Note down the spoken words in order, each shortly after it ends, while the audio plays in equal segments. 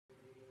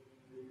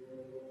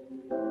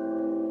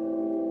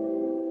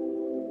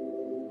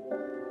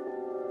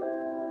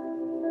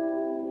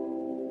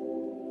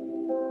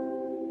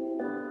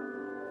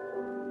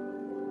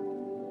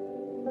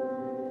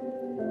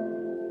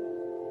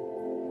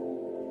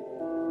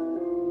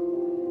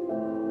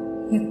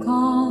You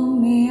call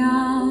me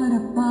out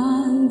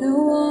upon the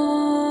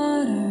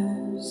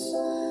waters,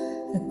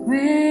 the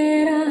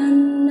great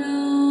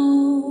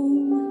unknown,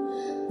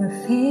 where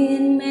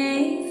feet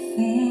may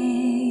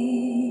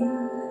fail.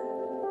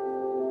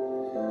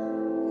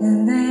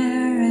 And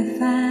there I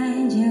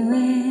find you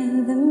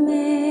in the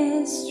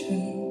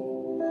mystery,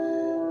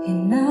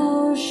 in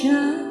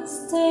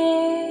ocean's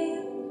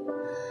deep,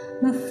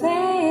 my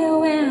faith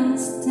will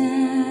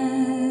stand.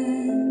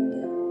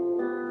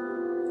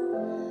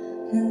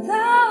 And I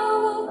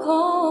will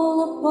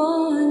call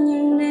upon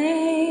your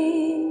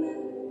name,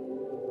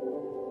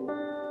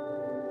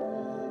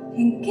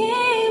 and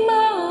keep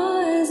my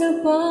eyes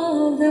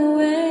above the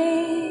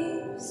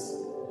waves.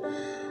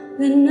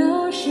 When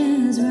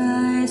oceans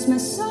rise, my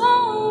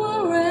soul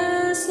will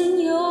rest in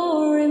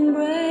your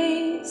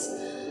embrace.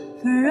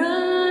 For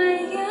I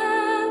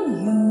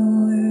am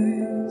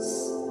yours,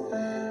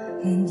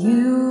 and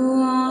you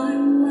are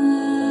mine.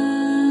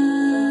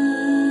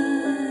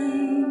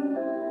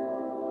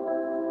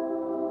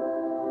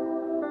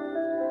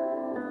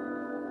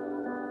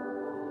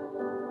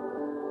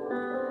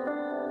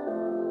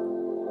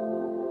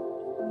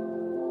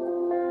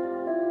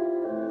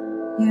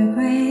 Your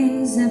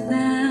grace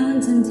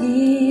abounds in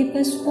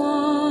deepest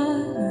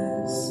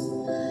waters.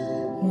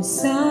 Your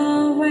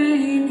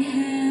sovereign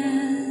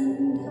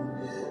hand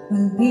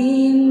will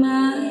be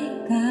my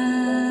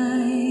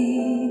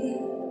guide.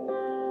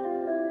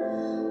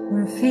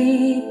 Where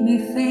faith may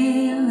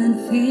fail and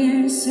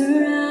fear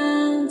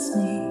surrounds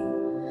me,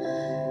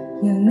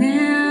 you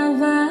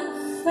never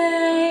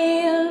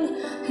failed,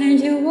 and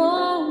you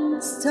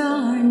won't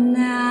start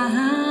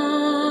now.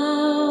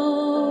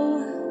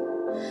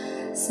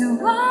 So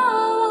I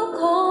will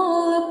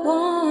call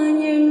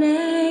upon your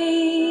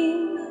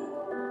name,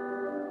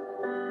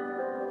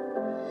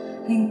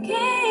 and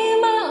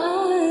keep my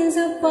eyes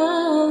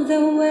above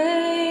the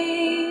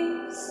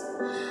waves.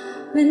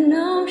 When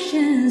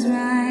oceans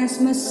rise,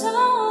 my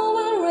soul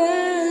will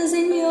rest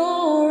in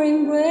your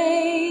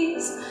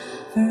embrace.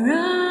 For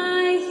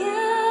I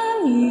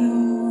am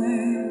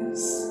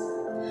yours,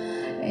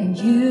 and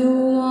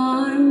you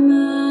are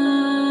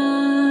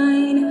mine.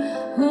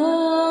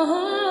 Oh,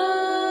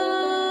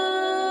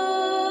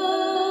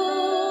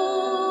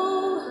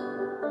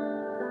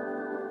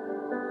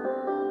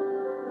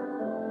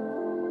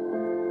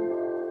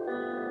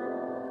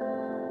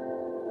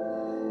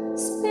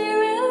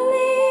 Spirit,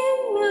 lead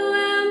me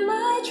where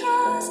my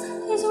trust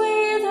is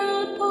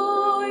without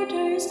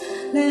borders.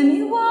 Let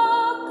me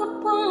walk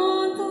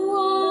upon the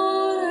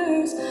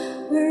waters,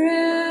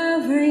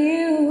 wherever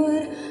you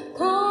would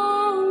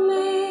call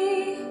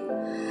me.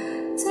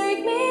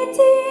 Take me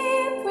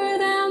deeper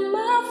than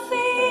my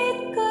feet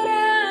could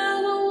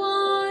ever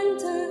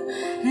wander,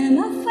 and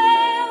my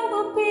faith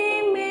will be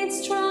made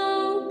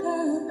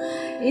stronger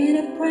in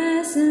the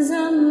presence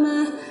of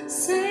my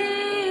Savior.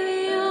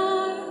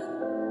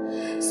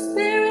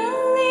 Spirit,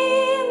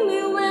 lead me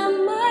where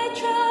my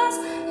trust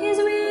is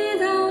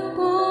without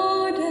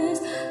borders.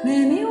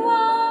 Let me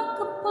walk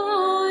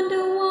upon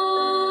the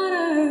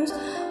waters,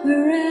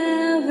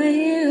 wherever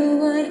you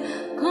would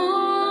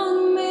call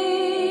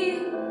me.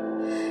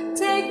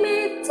 Take me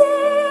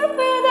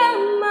deeper than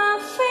my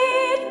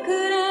feet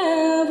could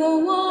ever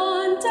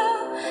wander,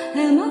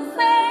 and my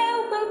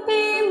faith will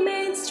be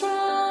made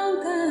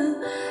stronger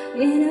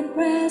in the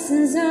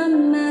presence of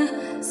my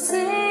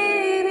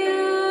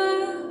Savior.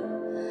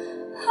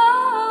 I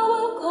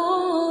will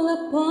call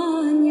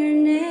upon your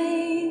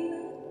name,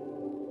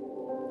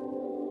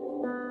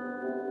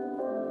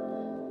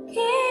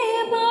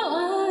 keep my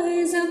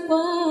eyes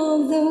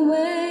above the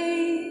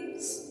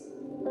waves.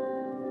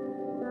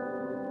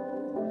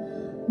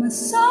 My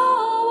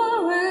soul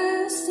will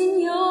rest in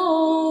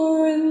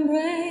your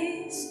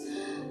embrace.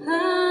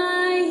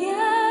 I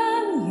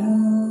am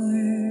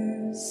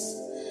yours,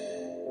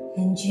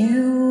 and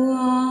you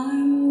are